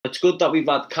It's good that we've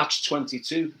had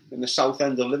Catch-22 in the south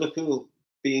end of Liverpool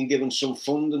being given some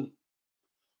funding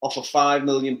off a £5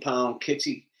 million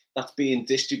kitty that's being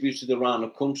distributed around the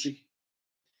country.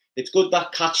 It's good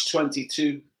that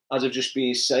Catch-22, as I've just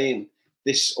been saying,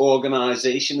 this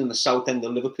organisation in the south end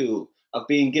of Liverpool have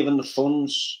been given the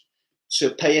funds to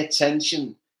pay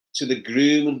attention to the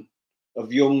grooming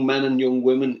of young men and young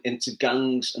women into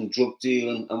gangs and drug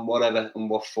dealing and whatever and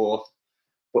what forth.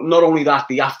 But not only that,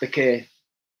 the aftercare.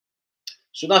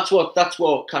 So that's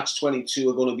what Catch-22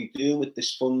 are going to be doing with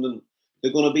this funding.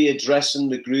 They're going to be addressing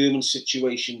the grooming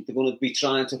situation. They're going to be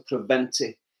trying to prevent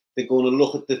it. They're going to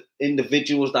look at the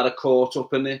individuals that are caught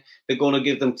up in it. They're going to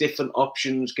give them different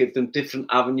options, give them different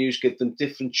avenues, give them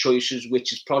different choices,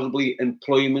 which is probably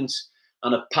employment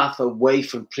and a path away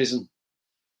from prison.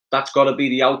 That's got to be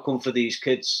the outcome for these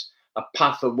kids, a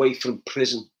path away from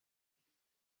prison.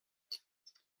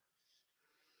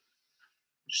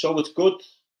 So it's good,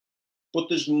 but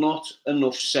there's not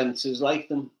enough centres like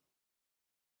them.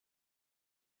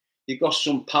 You've got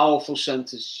some powerful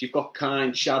centres. You've got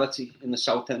Kind Charity in the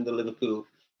south end of Liverpool.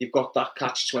 You've got that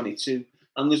Catch-22.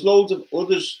 And there's loads of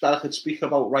others that I could speak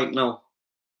about right now.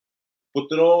 But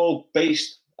they're all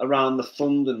based around the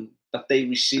funding that they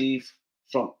receive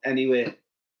from anywhere.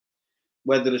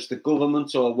 Whether it's the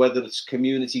government or whether it's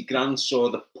community grants or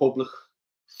the public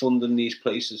funding these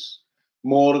places.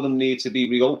 More of them need to be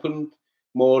reopened.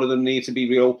 More of them need to be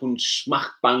reopened smack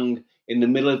bang in the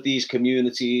middle of these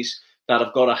communities that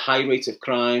have got a high rate of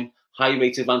crime, high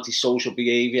rate of antisocial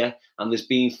behaviour, and there's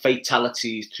been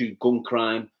fatalities through gun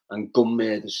crime and gun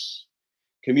murders.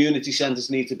 Community centres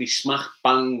need to be smack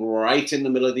bang right in the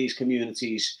middle of these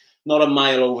communities, not a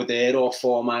mile over there or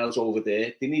 4 miles over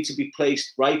there. They need to be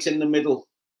placed right in the middle.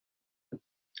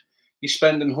 You're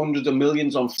spending hundreds of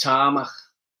millions on tarmac.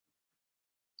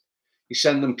 You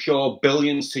send them pure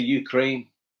billions to Ukraine.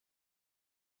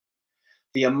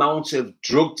 The amount of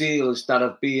drug dealers that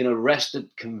have been arrested,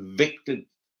 convicted,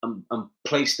 and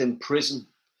placed in prison,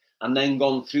 and then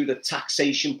gone through the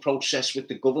taxation process with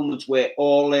the government where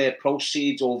all their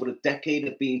proceeds over a decade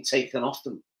have been taken off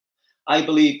them. I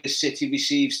believe the city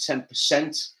receives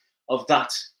 10% of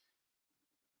that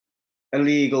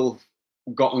illegal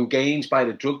gotten gains by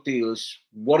the drug dealers.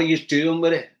 What are you doing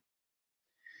with it?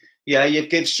 Yeah, you've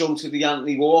given some to the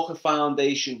Anthony Walker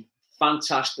Foundation.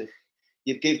 Fantastic.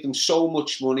 You've given them so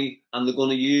much money and they're going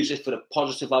to use it for a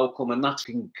positive outcome, and that's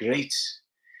been great.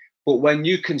 But when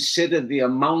you consider the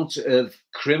amount of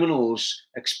criminals,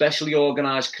 especially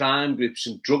organised crime groups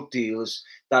and drug dealers,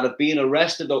 that have been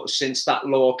arrested since that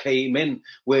law came in,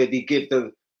 where they give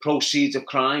the proceeds of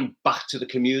crime back to the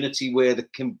community where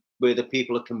the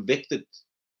people are convicted,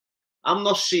 I'm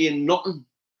not seeing nothing.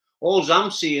 All I'm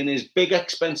seeing is big,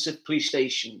 expensive police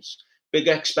stations, big,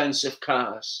 expensive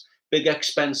cars, big,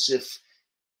 expensive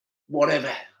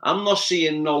whatever. I'm not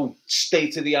seeing no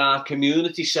state-of-the-art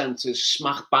community centres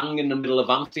smack bang in the middle of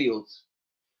Anfield.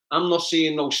 I'm not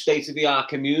seeing no state-of-the-art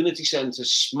community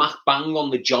centres smack bang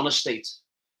on the John estate.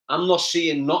 I'm not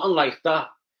seeing nothing like that.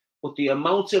 But the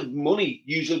amount of money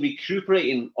usually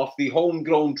recuperating off the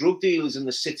homegrown drug dealers in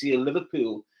the city of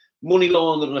Liverpool, money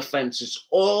laundering offences,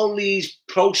 all these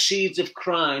proceeds of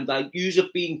crime that you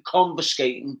have been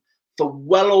confiscating for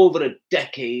well over a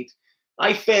decade,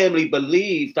 I firmly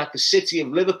believe that the city of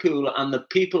Liverpool and the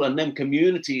people in them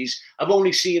communities have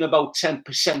only seen about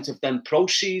 10% of them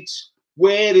proceeds.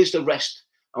 Where is the rest?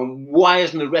 And why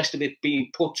isn't the rest of it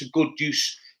being put to good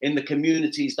use in the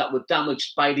communities that were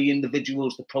damaged by the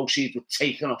individuals the proceeds were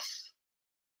taken off?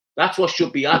 That's what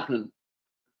should be happening.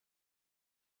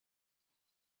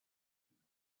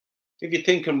 If you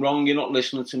think I'm wrong, you're not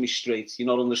listening to me straight. You're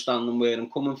not understanding where I'm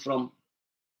coming from.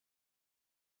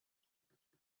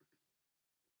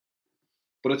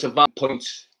 But it's a valid point.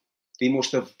 They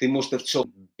must have took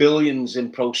billions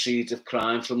in proceeds of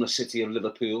crime from the city of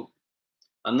Liverpool.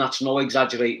 And that's no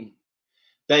exaggerating.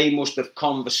 They must have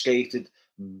confiscated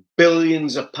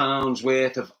billions of pounds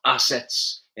worth of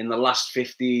assets in the last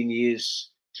 15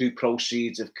 years through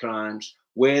proceeds of crimes.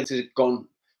 Where has it gone?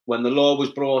 When the law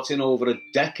was brought in over a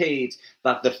decade,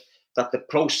 that the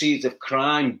proceeds of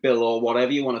crime bill, or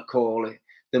whatever you want to call it,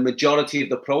 the majority of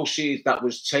the proceeds that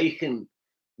was taken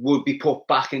would be put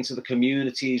back into the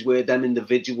communities where them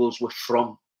individuals were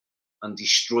from and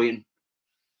destroying.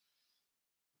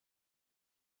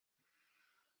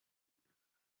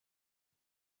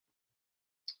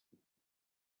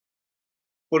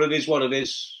 But it is what it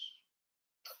is.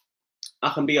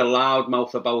 I can be a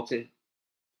loudmouth about it.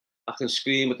 I can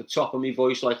scream at the top of my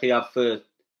voice like I have for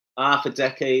half a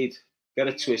decade. Get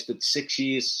it twisted, 6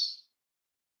 years.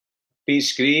 Been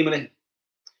screaming it,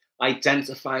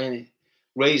 identifying it.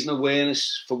 raising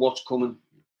awareness for what's coming,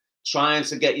 trying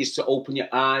to get you to open your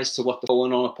eyes to what's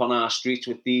going on upon our streets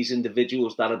with these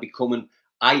individuals that are becoming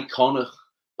iconic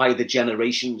by the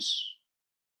generations.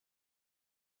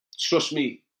 Trust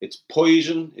me, it's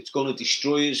poison. It's going to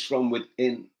destroy us from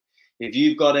within. If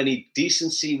you've got any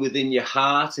decency within your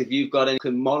heart, if you've got any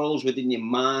morals within your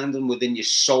mind and within your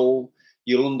soul,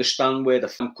 you'll understand where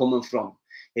I'm coming from.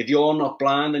 If you're not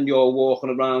blind and you're walking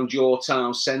around your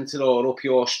town centre or up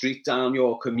your street, down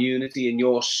your community, and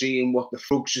you're seeing what the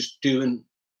thugs is doing,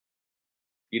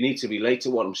 you need to relate to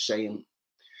what I'm saying.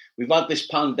 We've had this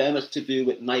pandemic to do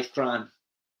with knife crime.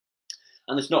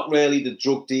 And it's not really the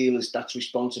drug dealers that's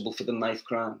responsible for the knife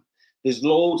crime. There's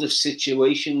loads of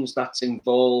situations that's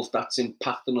involved, that's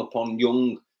impacting upon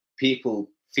young people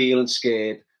feeling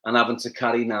scared and having to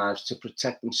carry knives to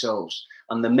protect themselves.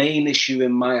 And the main issue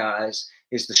in my eyes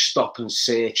is the stop and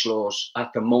search laws.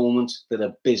 At the moment, they're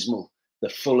abysmal. They're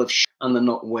full of shit and they're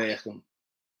not working.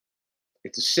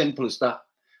 It's as simple as that.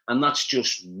 And that's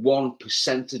just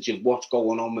 1% of what's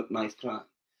going on with knife crime.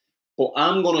 But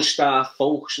I'm going to start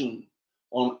focusing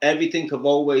on everything I've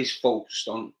always focused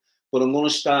on, but I'm going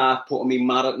to start putting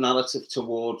my narrative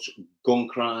towards gun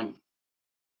crime.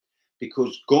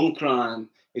 Because gun crime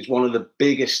is one of the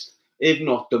biggest, if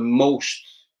not the most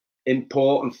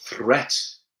important threat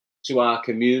to our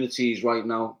communities right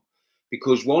now.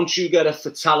 Because once you get a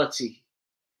fatality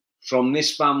from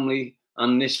this family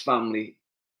and this family,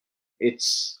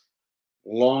 it's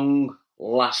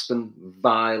long-lasting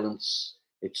violence.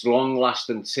 It's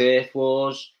long-lasting turf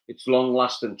wars. It's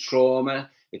long-lasting trauma.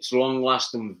 It's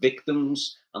long-lasting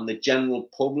victims. And the general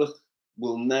public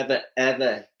will never,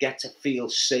 ever get to feel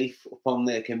safe upon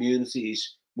their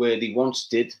communities where they once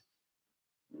did.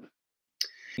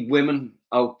 Women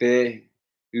out there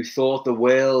who thought the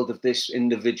world of this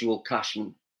individual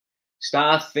Cashman,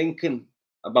 start thinking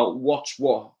about what's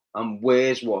what and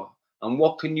where's what. And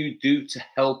what can you do to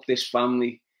help this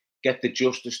family get the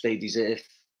justice they deserve?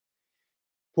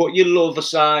 Put your love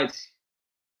aside.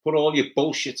 Put all your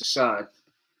bullshit aside.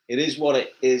 It is what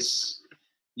it is.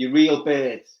 Your real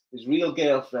bird, his real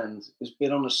girlfriend, has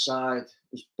been on the side,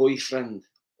 his boyfriend.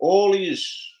 All of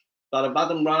yous that have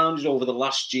had him round over the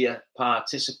last year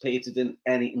participated in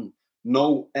anything,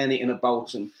 know anything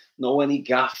about him, know any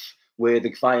gaff where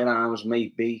the firearms may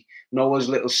be, know his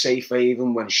little safe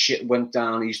haven when shit went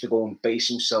down. He used to go and base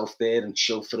himself there and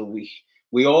chill for a week.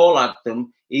 We all had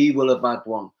them. He will have had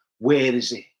one. Where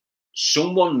is it?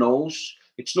 Someone knows.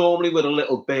 It's normally with a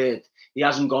little bird. He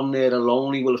hasn't gone there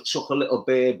alone. He will have took a little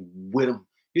bird with him.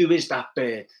 Who is that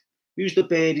bird? Who's the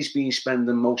bird he's been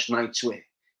spending most nights with?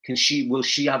 Will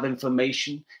she have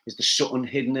information? Is there something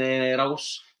hidden in her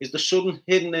house? Is there something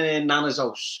hidden in her nana's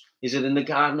house? Is it in the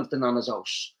garden of the nana's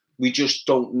house? We just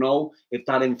don't know if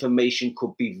that information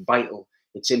could be vital.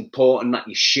 It's important that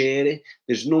you share it.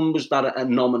 There's numbers that are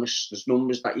anonymous. There's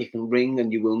numbers that you can ring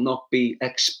and you will not be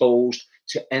exposed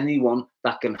to anyone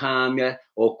that can harm you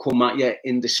or come at you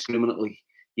indiscriminately.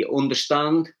 You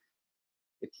understand?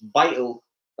 It's vital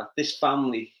that this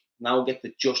family now get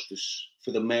the justice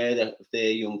for the murder of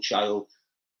their young child.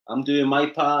 I'm doing my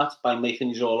part by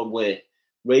making you all aware,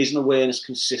 raising awareness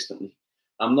consistently.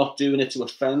 I'm not doing it to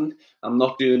offend. I'm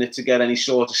not doing it to get any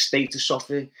sort of status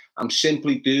off it. I'm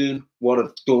simply doing what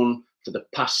I've done for the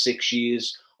past 6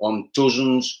 years on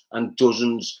dozens and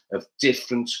dozens of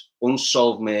different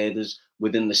unsolved murders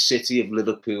within the city of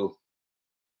Liverpool.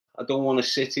 I don't want to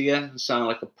sit here and sound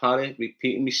like a parrot,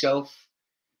 repeating myself,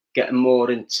 getting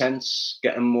more intense,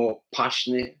 getting more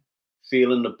passionate,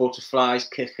 feeling the butterflies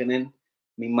kicking in.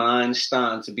 My mind's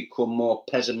starting to become more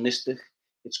pessimistic.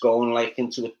 It's going like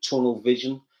into a tunnel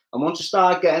vision. And once I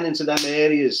start getting into them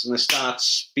areas and I start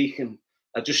speaking,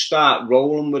 I just start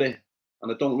rolling with it.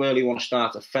 And I don't really want to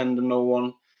start offending no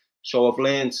one. So I've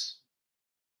learned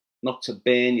not to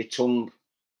burn your tongue.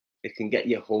 It can get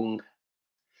you hung.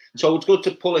 So it's good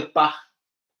to pull it back.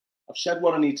 I've said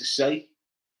what I need to say.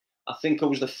 I think I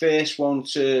was the first one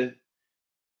to,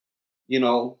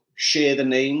 share the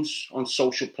names on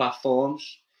social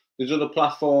platforms. There's other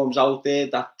platforms out there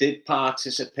that did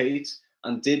participate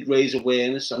and did raise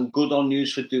awareness, and good on you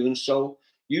for doing so.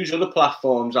 Use other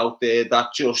platforms out there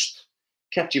that just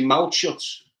kept your mouth shut,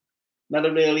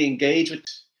 never really engage with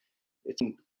it. It's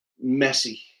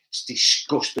messy. It's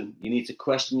disgusting. You need to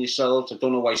question yourselves. I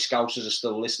don't know why Scousers are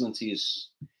still listening to you.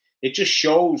 It just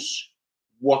shows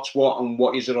what's what and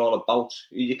what is it all about,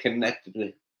 who you're connected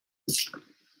with.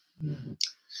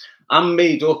 I'm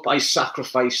made up. I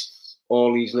sacrificed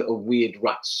all these little weird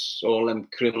rats, all them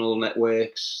criminal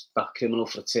networks, that criminal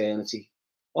fraternity.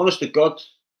 Honest to God,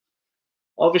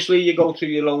 Obviously, you go through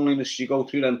your loneliness, you go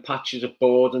through them patches of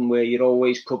boredom where you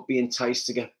always could be enticed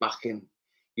to get back in.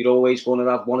 You're always going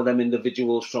to have one of them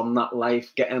individuals from that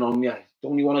life getting on you.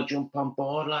 Don't you want to jump on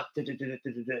board, lad?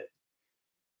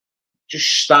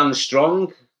 Just stand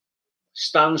strong.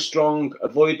 Stand strong,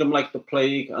 avoid them like the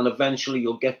plague, and eventually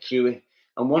you'll get through it.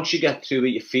 And once you get through it,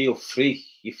 you feel free.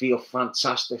 You feel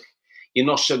fantastic. You're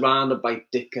not surrounded by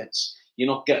dickheads. You're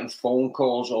not getting phone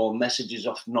calls or messages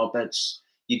off knobheads.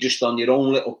 You're just on your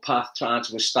own little path trying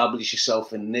to establish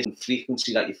yourself in this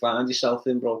frequency that you find yourself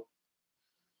in, bro.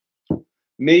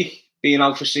 Me, being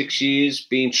out for 6 years,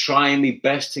 trying my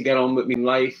best to get on with my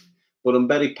life, but I'm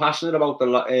very passionate about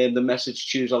the message,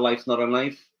 choose a life, not a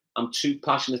knife. I'm too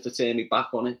passionate to turn me back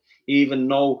on it, even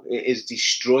though it is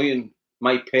destroying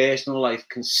my personal life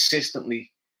consistently.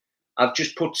 I've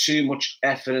just put too much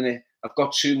effort in it. I've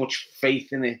got too much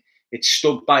faith in it. It's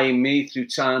stood by me through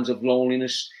times of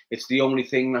loneliness. It's the only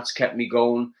thing that's kept me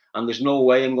going, and there's no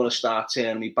way I'm going to start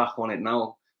turning me back on it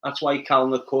now. That's why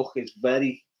Calvin the Cook is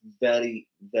very, very,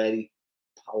 very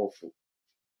powerful,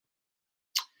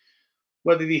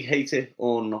 whether you hate it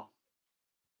or not.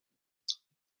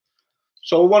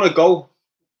 So I want to go,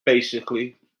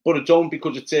 basically, but I don't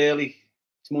because it's early.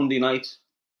 It's Monday night.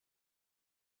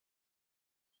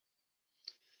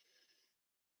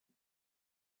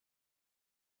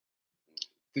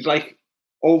 There's like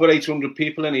over 800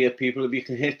 people in here, people. If you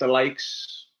can hit the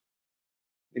likes,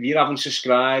 if you haven't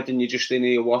subscribed and you're just in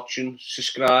here watching,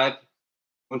 subscribe.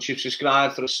 Once you've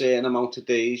subscribed for a certain amount of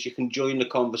days, you can join the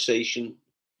conversation.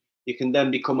 You can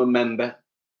then become a member.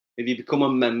 If you become a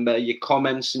member, your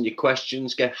comments and your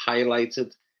questions get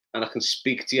highlighted and I can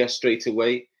speak to you straight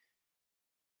away.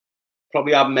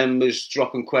 Probably have members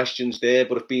dropping questions there,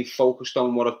 but I've been focused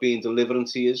on what I've been delivering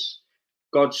to you.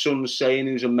 God's son's saying,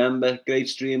 who's a member, great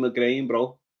stream of grain,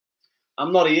 bro.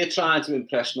 I'm not here trying to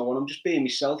impress no one. I'm just being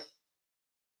myself.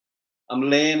 I'm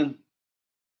learning.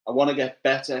 I want to get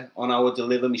better on how I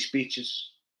deliver my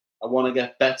speeches. I want to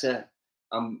get better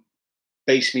and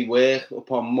base my work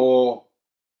upon more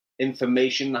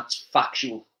information that's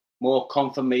factual, more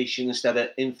confirmation instead of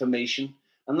information.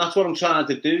 And that's what I'm trying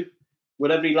to do.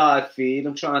 With every live feed,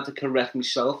 I'm trying to correct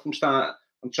myself. I'm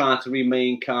trying to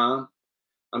remain calm.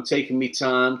 I'm taking my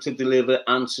time to deliver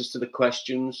answers to the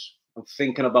questions. I'm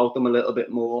thinking about them a little bit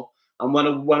more. And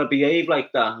when I behave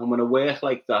like that, and when I work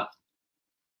like that,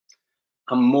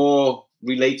 I'm more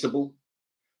relatable.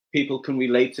 People can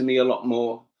relate to me a lot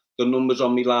more. The numbers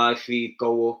on my live feed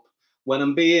go up. When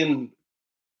I'm being,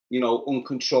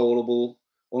 uncontrollable,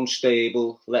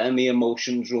 unstable, letting my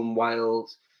emotions run wild,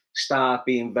 start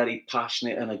being very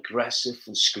passionate and aggressive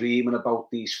and screaming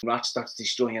about these rats that's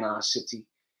destroying our city.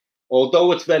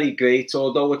 Although it's very great,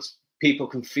 although people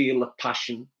can feel the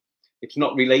passion, it's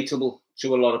not relatable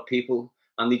to a lot of people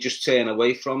and they just turn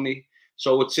away from me.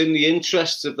 So it's in the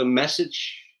interests of the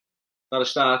message that I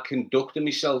start conducting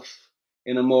myself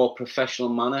in a more professional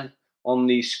manner on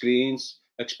these screens,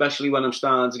 especially when I'm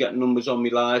starting to get numbers on my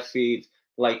live feed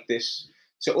like this.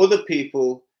 To other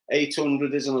people,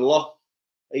 800 isn't a lot.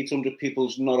 800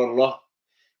 people's not a lot.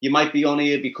 You might be on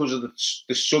here because of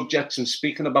the subjects I'm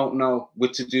speaking about now,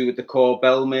 with to do with the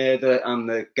Corbell murder and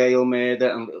the Gale murder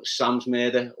and Sam's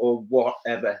murder or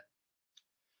whatever.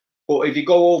 But if you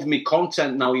go over my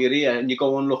content now, you're here, and you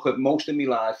go and look at most of my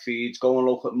live feeds, go and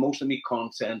look at most of my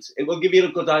content, it will give you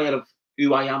a good idea of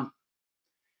who I am.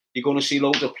 You're going to see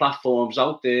loads of platforms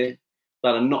out there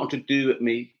that are nothing to do with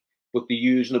me, but they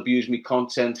use and abuse my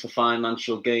content for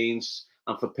financial gains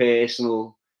and for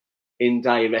personal,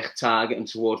 indirect targeting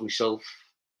towards myself.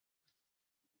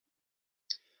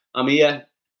 I'm here.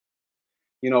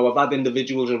 I've had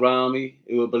individuals around me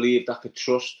who I believed I could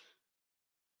trust.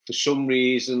 For some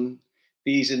reason,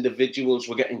 these individuals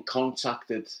were getting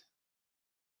contacted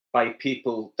by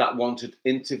people that wanted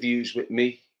interviews with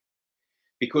me.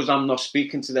 Because I'm not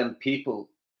speaking to them people,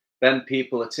 then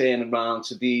people are turning around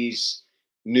to these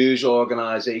news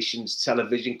organisations,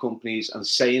 television companies, and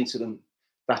saying to them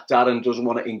that Darren doesn't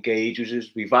want to engage with us.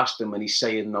 We've asked him and he's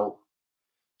saying no.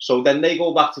 So then they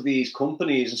go back to these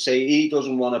companies and say he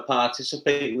doesn't want to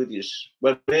participate with us.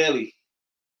 Well, really,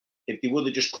 if they would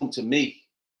have just come to me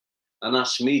and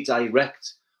asked me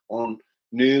direct on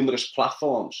numerous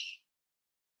platforms,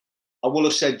 I would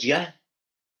have said yeah,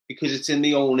 because it's in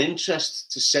my own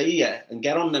interest to say yeah and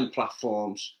get on them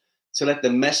platforms, to let the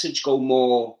message go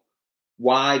more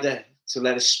wider, to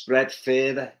let it spread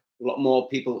further. A lot more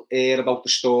people hear about the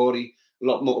story, a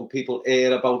lot more people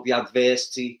hear about the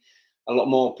adversity, a lot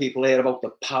more people hear about the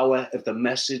power of the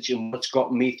message and what's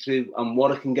got me through and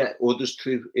what it can get others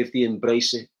through if they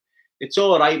embrace it. It's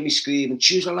all right, me screaming,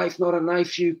 choose a life, not a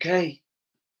knife, UK.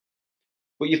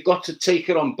 But you've got to take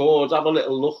it on board, have a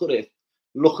little look at it.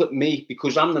 Look at me,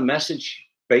 because I'm the message,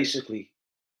 basically.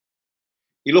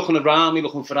 You're looking around, you're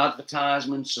looking for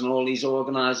advertisements and all these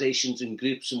organisations and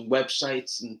groups and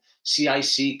websites and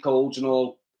CIC codes and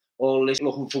all this,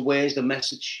 looking for where's the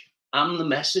message. I'm the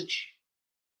message.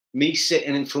 Me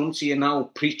sitting in front of you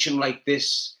now, preaching like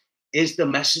this, is the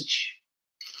message.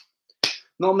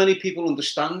 Not many people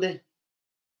understand it.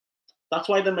 That's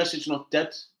why the message is not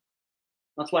dead.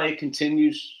 That's why it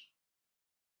continues.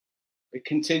 It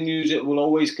continues, it will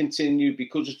always continue,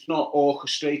 because it's not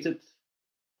orchestrated.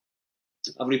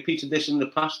 I've repeated this in the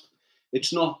past.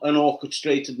 It's not an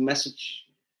orchestrated message.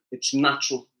 It's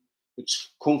natural. It's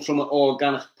come from an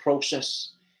organic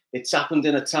process. It's happened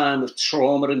in a time of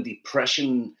trauma and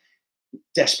depression,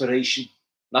 desperation.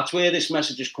 That's where this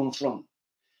message has come from.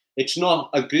 It's not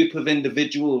a group of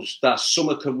individuals that some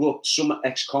are corrupt, some are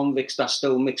ex-convicts that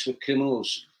still mix with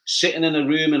criminals, sitting in a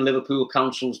room in Liverpool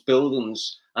Council's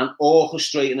buildings and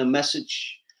orchestrating a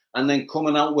message and then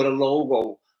coming out with a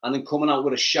logo and then coming out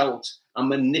with a shout and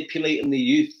manipulating the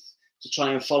youth to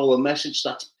try and follow a message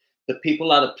that the people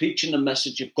that are preaching the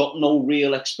message have got no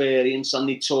real experience and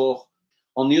they talk.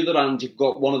 On the other hand, you've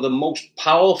got one of the most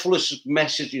powerfulest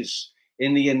messages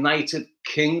in the United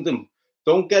Kingdom.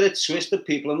 Don't get it twisted,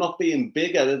 people. I'm not being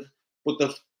big-headed, but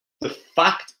the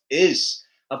fact is,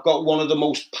 I've got one of the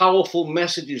most powerful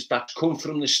messages that's come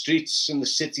from the streets in the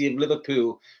city of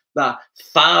Liverpool that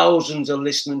thousands are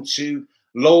listening to,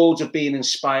 loads are being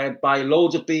inspired by,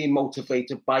 loads are being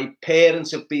motivated by,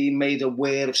 parents are being made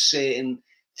aware of certain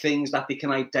things that they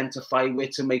can identify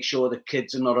with to make sure the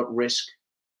kids are not at risk.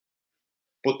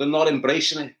 But they're not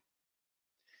embracing it.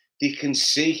 They can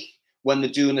see when they're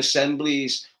doing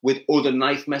assemblies with other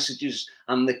knife messages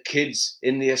and the kids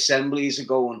in the assemblies are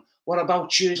going, what about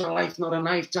choosing a life, not a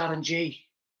knife, Darren G?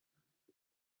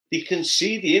 They can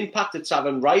see the impact it's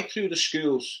having right through the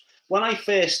schools. When I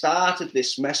first started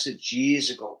this message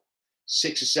years ago,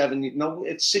 6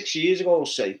 years ago, I'll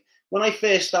say, when I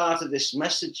first started this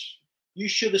message, you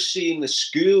should have seen the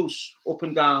schools up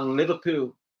and down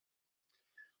Liverpool.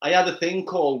 I had a thing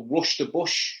called Rush to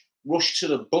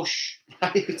the Bush,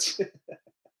 right?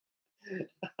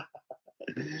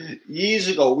 Years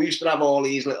ago, we used to have all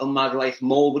these little mad like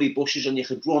mulberry bushes and you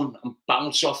could run and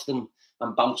bounce off them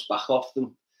and bounce back off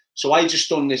them. So I just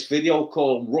done this video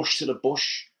called Rush to the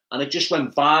Bush and it just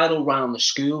went viral around the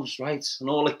schools, right? And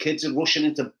all the kids are rushing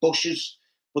into bushes,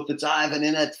 but they're diving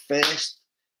in head first.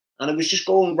 And it was just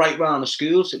going right round the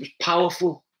schools. It was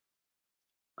powerful.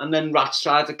 And then rats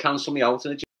tried to cancel me out.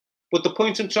 But the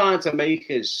point I'm trying to make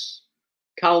is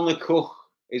Cal McCook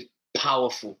is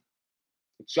powerful.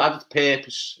 It's had its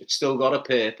purpose. It's still got a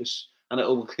purpose. And it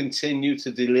will continue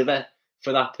to deliver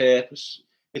for that purpose.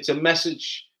 It's a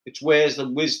message. It's where's the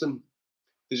wisdom.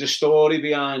 There's a story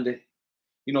behind it.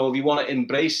 You know, if you want to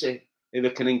embrace it, if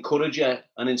it can encourage you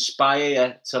and inspire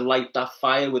you to light that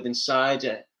fire within inside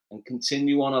you and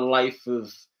continue on a life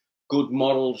of good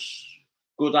morals,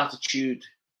 good attitude,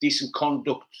 decent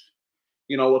conduct,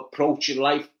 you know, approach your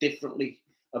life differently.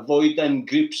 Avoid them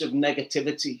groups of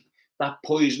negativity, that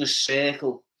poisonous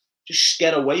circle. Just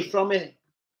get away from it.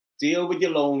 Deal with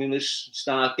your loneliness.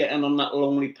 Start getting on that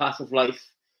lonely path of life.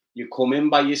 You come in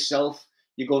by yourself.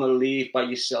 You're going to leave by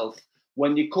yourself.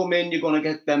 When you come in, you're going to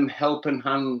get them helping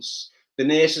hands. The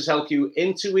nurses help you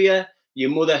into here. Your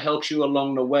mother helps you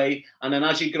along the way. And then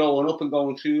as you're growing up and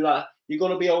going through that, you're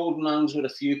going to be holding hands with a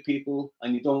few people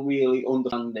and you don't really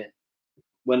understand it.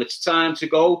 When it's time to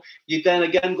go, you're then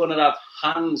again going to have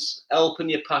hands helping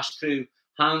you pass through,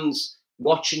 hands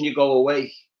watching you go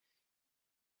away.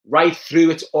 Right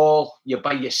through it all, you're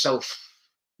by yourself.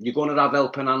 You're going to have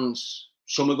helping hands.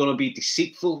 Some are going to be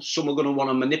deceitful, some are going to want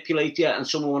to manipulate you, and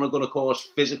some are going to cause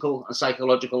physical and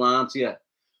psychological harm to you.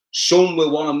 Some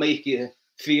will want to make you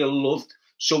feel loved.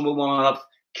 Some will want to have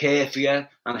care for you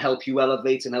and help you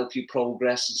elevate and help you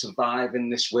progress and survive in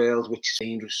this world, which is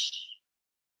dangerous.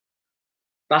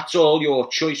 That's all your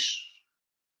choice.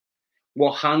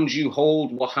 What hands you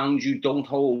hold, what hands you don't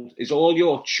hold is all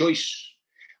your choice.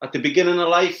 At the beginning of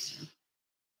life,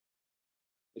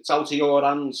 it's out of your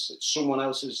hands, it's someone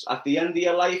else's. At the end of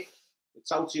your life,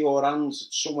 it's out of your hands,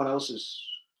 it's someone else's.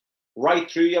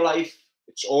 Right through your life,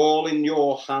 it's all in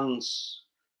your hands.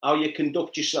 How you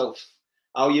conduct yourself,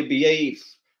 how you behave,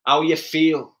 how you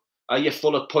feel. Are you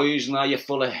full of poison? Are you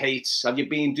full of hate? Have you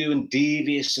been doing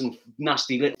devious and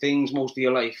nasty little things most of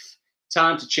your life?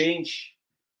 Time to change.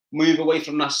 Move away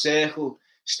from that circle.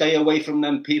 Stay away from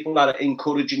them people that are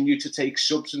encouraging you to take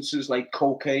substances like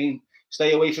cocaine.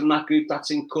 Stay away from that group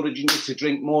that's encouraging you to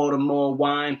drink more and more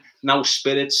wine, now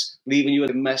spirits, leaving you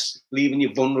a mess, leaving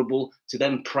you vulnerable to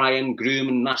them prying,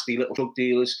 grooming, nasty little drug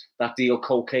dealers that deal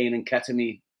cocaine and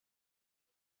ketamine.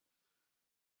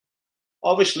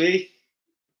 Obviously,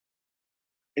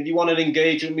 if you want to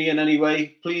engage with me in any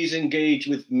way, please engage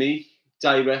with me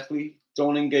directly.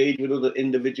 Don't engage with other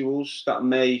individuals that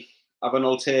may have an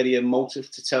ulterior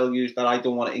motive to tell you that I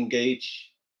don't want to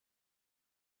engage.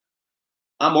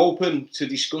 I'm open to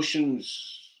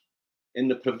discussions in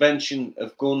the prevention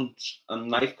of guns and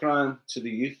knife crime to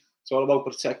the youth. It's all about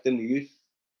protecting the youth.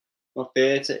 Not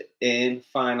there to earn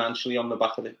financially on the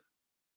back of it.